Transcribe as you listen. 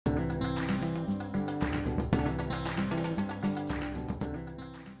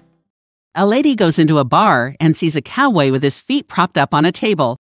A lady goes into a bar and sees a cowboy with his feet propped up on a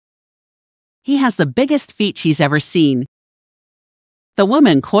table. He has the biggest feet she's ever seen. The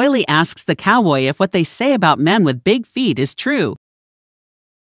woman coyly asks the cowboy if what they say about men with big feet is true.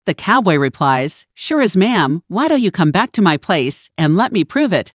 The cowboy replies, "Sure as ma'am, why don't you come back to my place and let me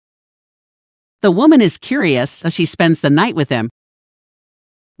prove it?" The woman is curious, so she spends the night with him.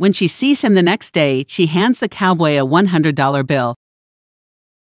 When she sees him the next day, she hands the cowboy a $100 bill.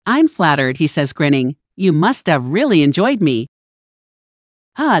 "I'm flattered," he says, grinning. "You must have really enjoyed me."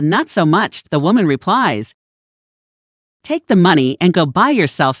 Not so much," the woman replies. "Take the money and go buy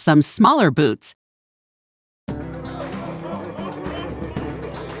yourself some smaller boots.